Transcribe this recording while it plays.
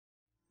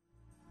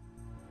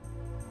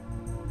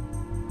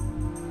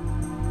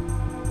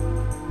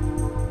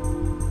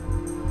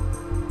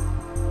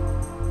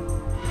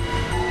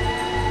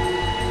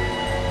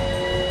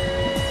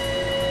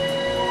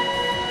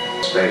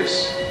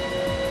space,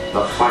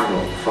 the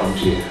final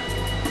frontier.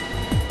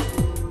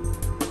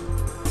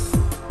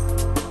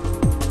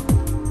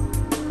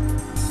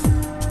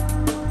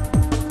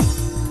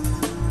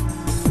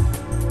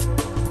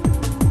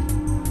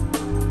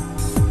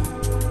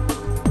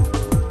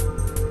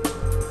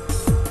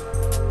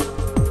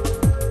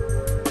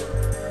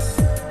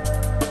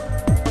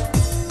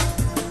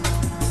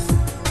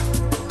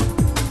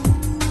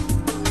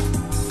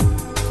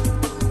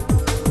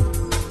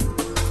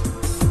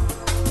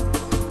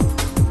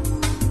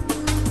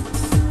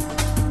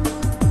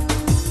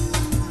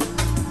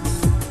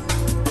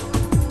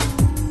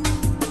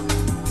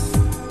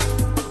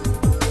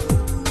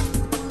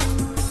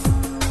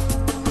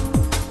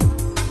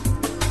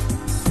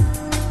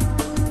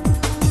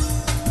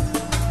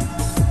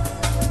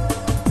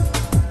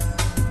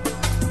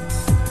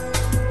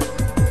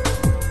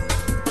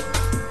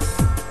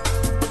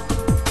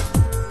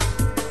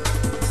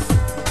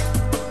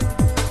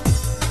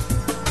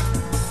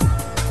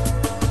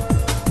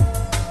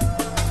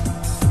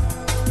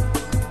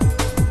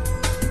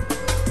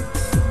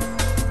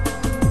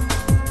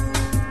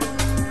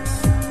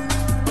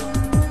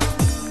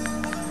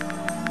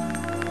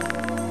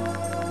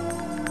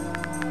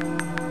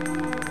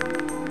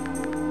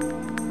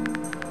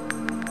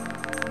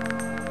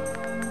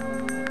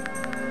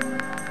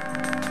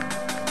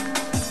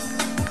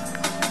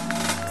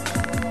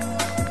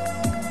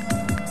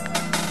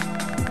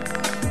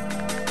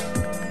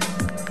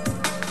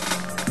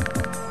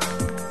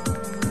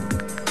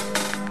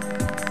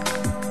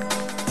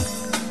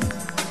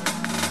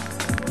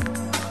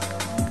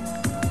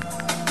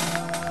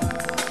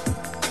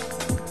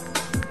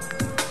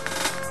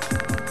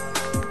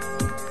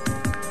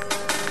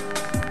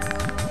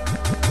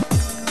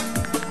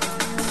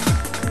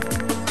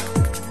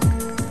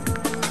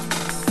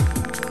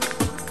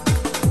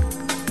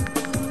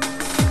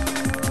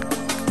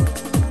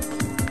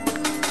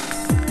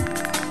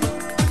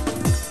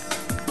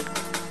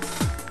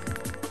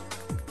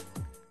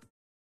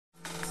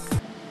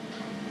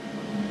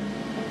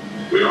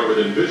 We are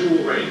within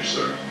visual range,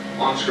 sir.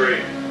 On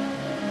screen.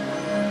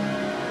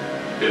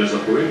 It is a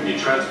Burundi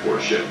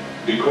transport ship,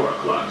 Decora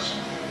class.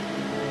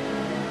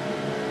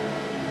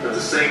 That's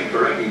the same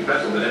Ferengi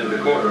vessel that entered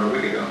the corridor a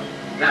week ago.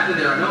 Captain,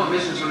 there are no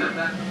emissions from that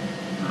vessel.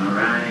 All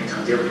right,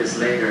 I'll deal with this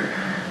later.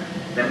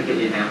 Let me get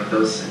you an amp of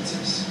those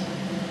sensors.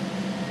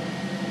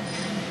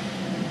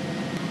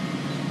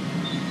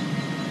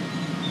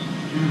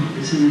 No,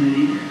 this isn't it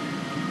either.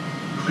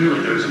 Clearly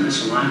there was a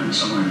misalignment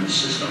somewhere in the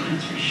system.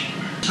 That's for sure.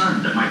 I'm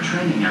concerned that my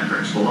training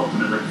efforts will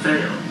ultimately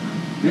fail.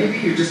 Maybe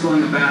you're just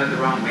going about it the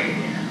wrong way,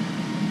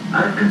 Dan.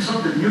 I've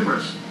consulted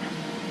numerous.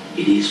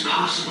 It is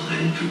possible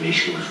that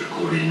information was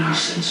recorded in our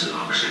sensor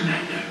logs,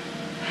 Commander.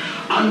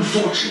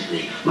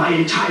 Unfortunately, my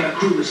entire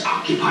crew is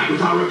occupied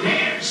with our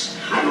repairs.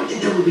 I don't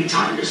think there will be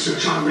time to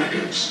search our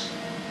records.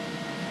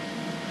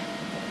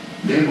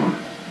 Damon,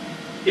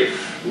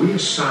 if we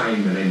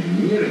assign an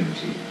engineering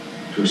team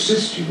to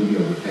assist you with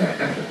your repair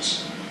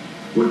efforts,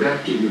 would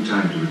that give you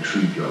time to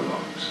retrieve your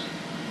logs?